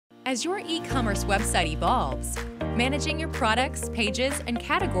As your e-commerce website evolves, managing your products, pages, and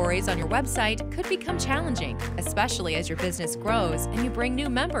categories on your website could become challenging, especially as your business grows and you bring new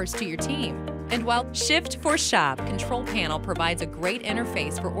members to your team. And while Shift4Shop control panel provides a great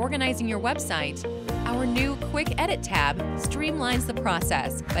interface for organizing your website, our new Quick Edit tab streamlines the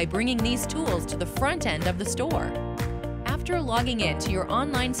process by bringing these tools to the front end of the store. After logging in to your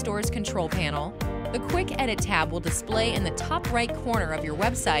online store's control panel, the Quick Edit tab will display in the top right corner of your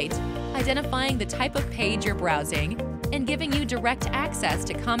website, identifying the type of page you're browsing and giving you direct access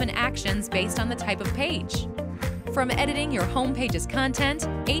to common actions based on the type of page. From editing your home page's content,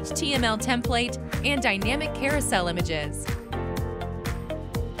 HTML template, and dynamic carousel images,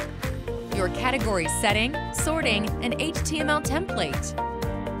 your category setting, sorting, and HTML template,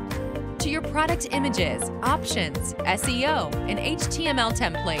 to your product images, options, SEO, and HTML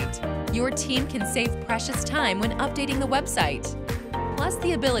template, your team can save precious time when updating the website. Plus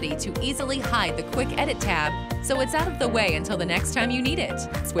the ability to easily hide the Quick Edit tab so it's out of the way until the next time you need it.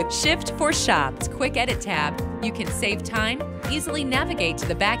 With Shift4Shop's Quick Edit tab, you can save time, easily navigate to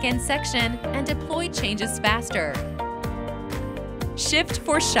the back-end section, and deploy changes faster.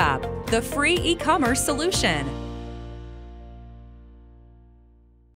 Shift4Shop, the free e-commerce solution.